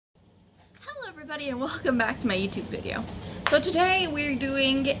Everybody, and welcome back to my YouTube video. So today we're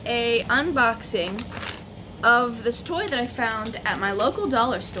doing a unboxing of this toy that I found at my local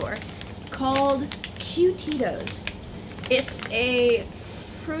dollar store called Cutetitos. It's a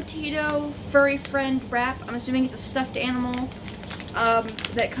Fruitito furry friend wrap. I'm assuming it's a stuffed animal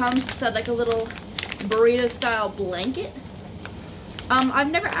that comes inside like a little burrito style blanket.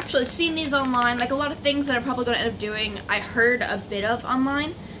 I've never actually seen these online. Like a lot of things that I'm probably going to end up doing, I heard a bit of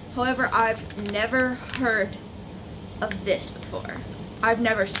online. However, I've never heard of this before. I've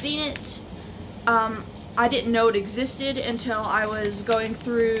never seen it. I didn't know it existed until I was going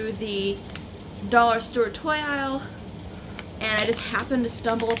through the dollar store toy aisle, and I just happened to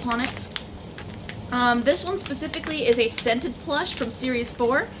stumble upon it. This one specifically is a scented plush from Series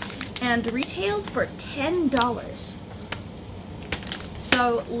 4 and retailed for $10.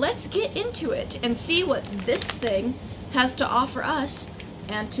 So let's get into it and see what this thing has to offer us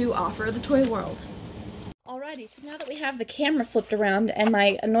and to offer the toy world. Alrighty, so now that we have the camera flipped around and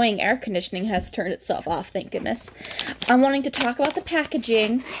my annoying air conditioning has turned itself off, thank goodness, I'm wanting to talk about the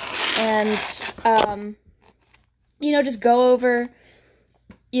packaging and, you know, just go over,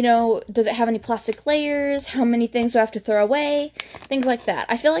 you know, does it have any plastic layers? How many things do I have to throw away? Things like that.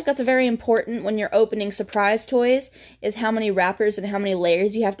 I feel like that's very important when you're opening surprise toys, is how many wrappers and how many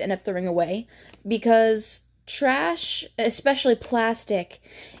layers you have to end up throwing away. Because trash, especially plastic,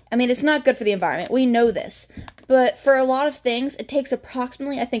 I mean, it's not good for the environment. We know this. But for a lot of things, it takes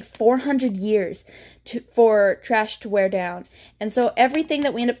approximately, I think, 400 years for trash to wear down. And so everything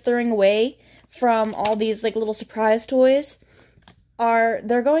that we end up throwing away from all these like little surprise toys,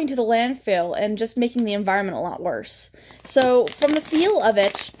 they're going to the landfill and just making the environment a lot worse. So from the feel of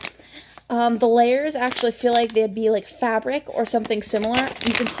it, the layers actually feel like they'd be like fabric or something similar.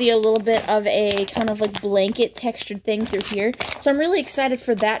 You can see a little bit of a kind of like blanket textured thing through here. So I'm really excited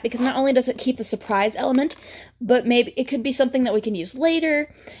for that because not only does it keep the surprise element, but maybe it could be something that we can use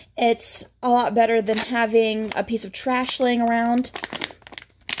later. It's a lot better than having a piece of trash laying around.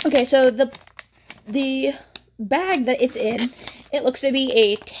 Okay, so the bag that it's in, it looks to be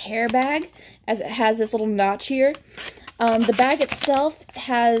a tear bag, as it has this little notch here. The bag itself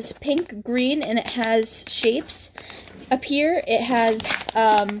has pink, green, and it has shapes. Up here, it has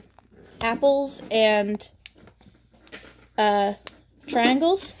apples and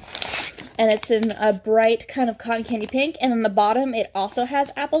triangles, and it's in a bright kind of cotton candy pink. And on the bottom, it also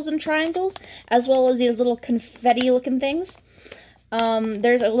has apples and triangles, as well as these little confetti-looking things.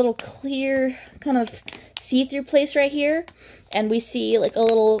 There's a little clear kind of see-through place right here, and we see like a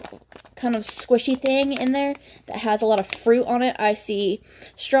little kind of squishy thing in there that has a lot of fruit on it. I see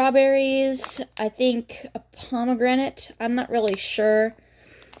strawberries, I think a pomegranate, I'm not really sure,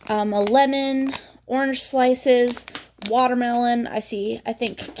 a lemon, orange slices, watermelon, I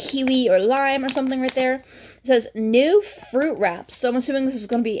think kiwi or lime or something right there. It says new fruit wraps, so I'm assuming this is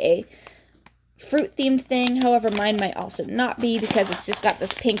going to be a fruit themed thing. However, mine might also not be because it's just got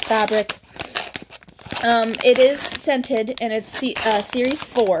this pink fabric. It is scented, and it's Series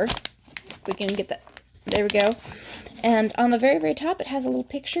 4. We can get that. There we go. And on the very, very top, it has a little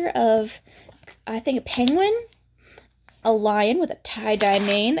picture of, I think, a penguin, a lion with a tie-dye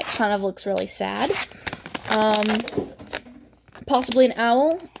mane that kind of looks really sad, possibly an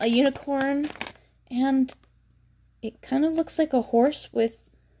owl, a unicorn, and it kind of looks like a horse with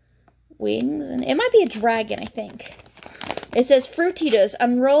wings, and it might be a dragon, I think. It says Fruititos,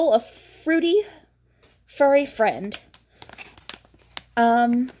 unroll a fruity furry friend.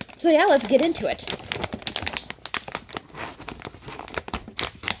 So yeah, let's get into it.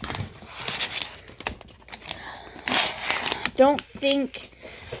 Don't think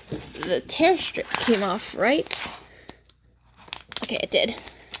the tear strip came off, right? Okay, it did.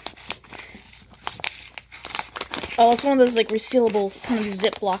 Oh, it's one of those like resealable kind of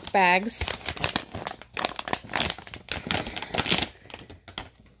Ziploc bags.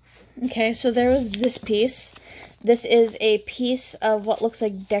 Okay, so there was this piece. This is a piece of what looks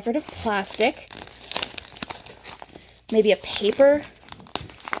like decorative plastic. Maybe a paper.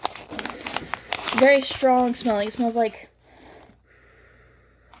 Very strong smelling. It smells like...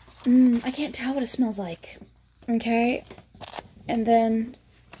 I can't tell what it smells like. Okay. And then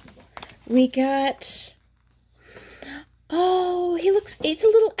we got... Oh, he looks... It's a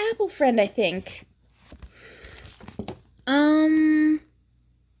little apple friend, I think.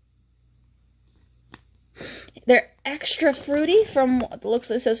 They're extra fruity from what the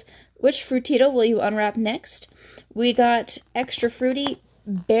looks like. It says, which Fruitito will you unwrap next? We got extra fruity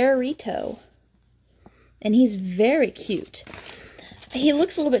Burrito. And he's very cute. He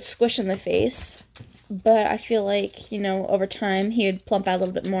looks a little bit squished in the face. but I feel like, you know, over time he would plump out a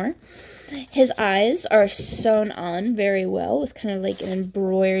little bit more. His eyes are sewn on very well with kind of like an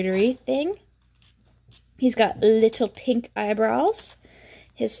embroidery thing. He's got little pink eyebrows.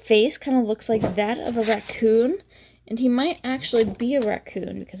 His face kind of looks like that of a raccoon, and he might actually be a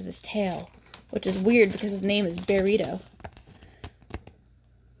raccoon because of his tail, which is weird because his name is Burrito.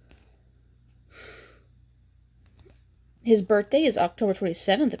 His birthday is October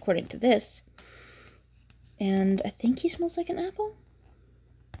 27th, according to this. And I think he smells like an apple.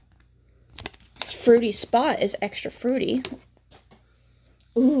 His fruity spot is extra fruity.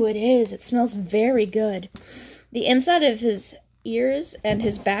 Ooh, it is. It smells very good. The inside of his ears and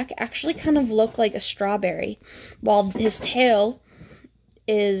his back actually kind of look like a strawberry, while his tail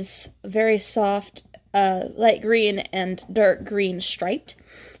is very soft, light green and dark green striped.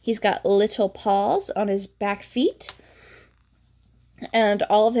 He's got little paws on his back feet, and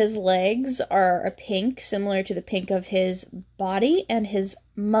all of his legs are a pink, similar to the pink of his body and his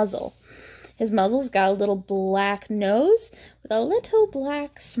muzzle. His muzzle's got a little black nose with a little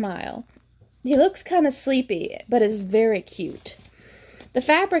black smile. He looks kind of sleepy, but is very cute. The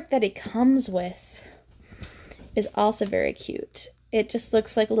fabric that he comes with is also very cute. It just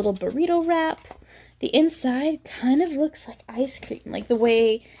looks like a little burrito wrap. The inside kind of looks like ice cream, like the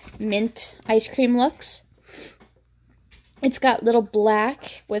way mint ice cream looks. It's got little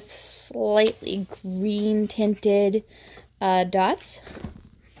black with slightly green tinted dots.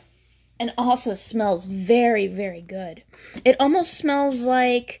 And also smells very, very good. It almost smells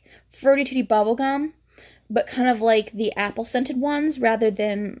like Fruity Tooty bubblegum, but kind of like the apple scented ones rather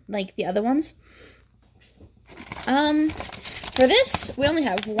than like the other ones. For this, we only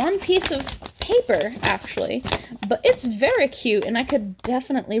have one piece of paper, actually, but it's very cute, and I could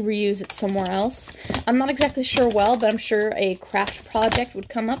definitely reuse it somewhere else. I'm not exactly sure but I'm sure a craft project would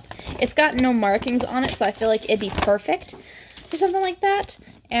come up. It's got no markings on it, so I feel like it'd be perfect for something like that.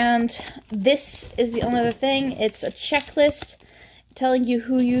 And this is the only other thing. It's a checklist telling you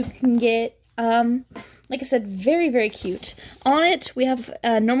who you can get. Like I said, very, very cute. On it, we have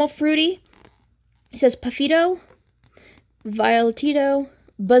normal fruity. It says Puffito, Violetito,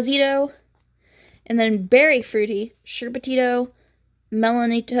 Buzzito, and then berry fruity, Sherbetito,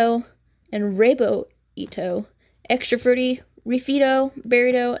 Melanito, and Raboito. Extra fruity, Refito,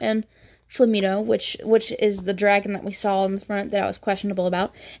 Burrito, and Flamito, which is the dragon that we saw in the front that I was questionable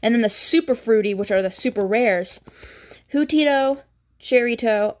about. And then the super fruity, which are the super rares, Hootito,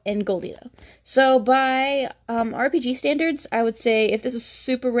 Cherryto, and Goldito. So by RPG standards, I would say if this is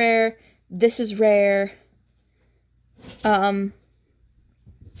super rare, this is rare. I'd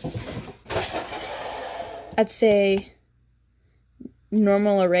say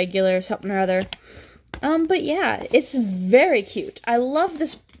normal or regular, something or other. But yeah, it's very cute. I love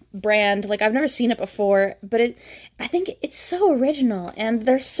this brand. Like, I've never seen it before, but I think it's so original, and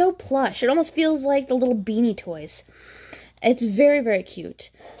they're so plush. It almost feels like the little Beanie toys. It's very, very cute.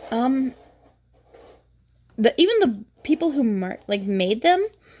 Even the people who made them,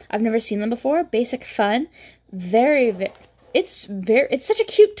 I've never seen them before. Basic Fun, it's such a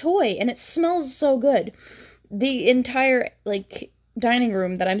cute toy, and it smells so good. The entire dining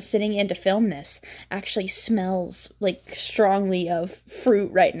room that I'm sitting in to film this actually smells strongly of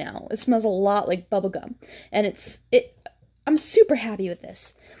fruit right now. It smells a lot like bubblegum, and I'm super happy with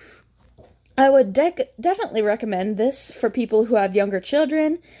this. I would definitely recommend this for people who have younger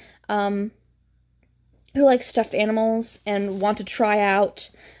children, who like stuffed animals and want to try out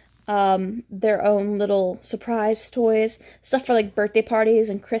their own little surprise toys, stuff for birthday parties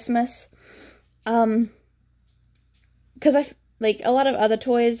and Christmas. Because a lot of other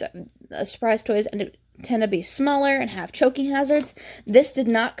toys, surprise toys, tend to be smaller and have choking hazards. This did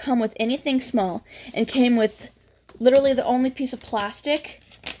not come with anything small and came with literally the only piece of plastic.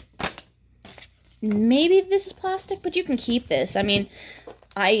 Maybe this is plastic, but you can keep this. I mean,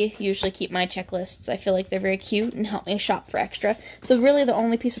 I usually keep my checklists. I feel like they're very cute and help me shop for extra. So really the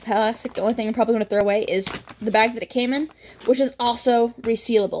only piece of plastic, the only thing I'm probably going to throw away is the bag that it came in, which is also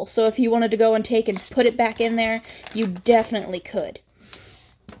resealable. So if you wanted to go and take and put it back in there, you definitely could.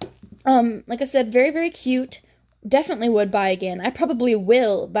 Like I said, very, very cute. Definitely would buy again. I probably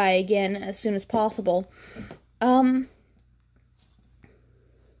will buy again as soon as possible.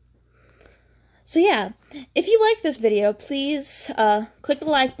 So yeah, if you like this video, please click the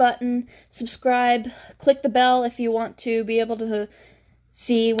like button, subscribe, click the bell if you want to be able to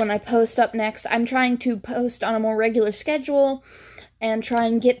see when I post up next. I'm trying to post on a more regular schedule and try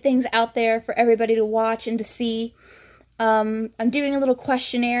and get things out there for everybody to watch and to see. I'm doing a little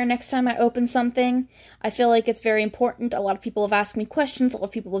questionnaire next time I open something. I feel like it's very important. A lot of people have asked me questions. A lot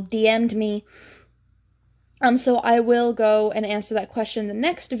of people have DM'd me. So I will go and answer that question in the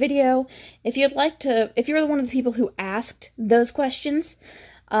next video. If you'd like to, if you're one of the people who asked those questions,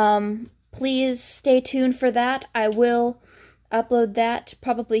 please stay tuned for that. I will upload that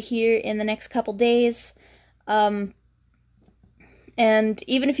probably here in the next couple days. And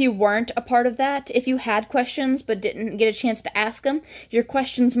even if you weren't a part of that, if you had questions but didn't get a chance to ask them, your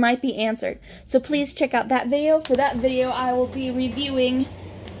questions might be answered. So please check out that video. For that video, I will be reviewing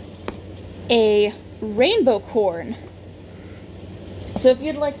a rainbow corn. So if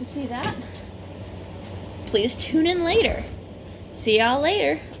you'd like to see that, please tune in later. See y'all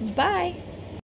later. Bye.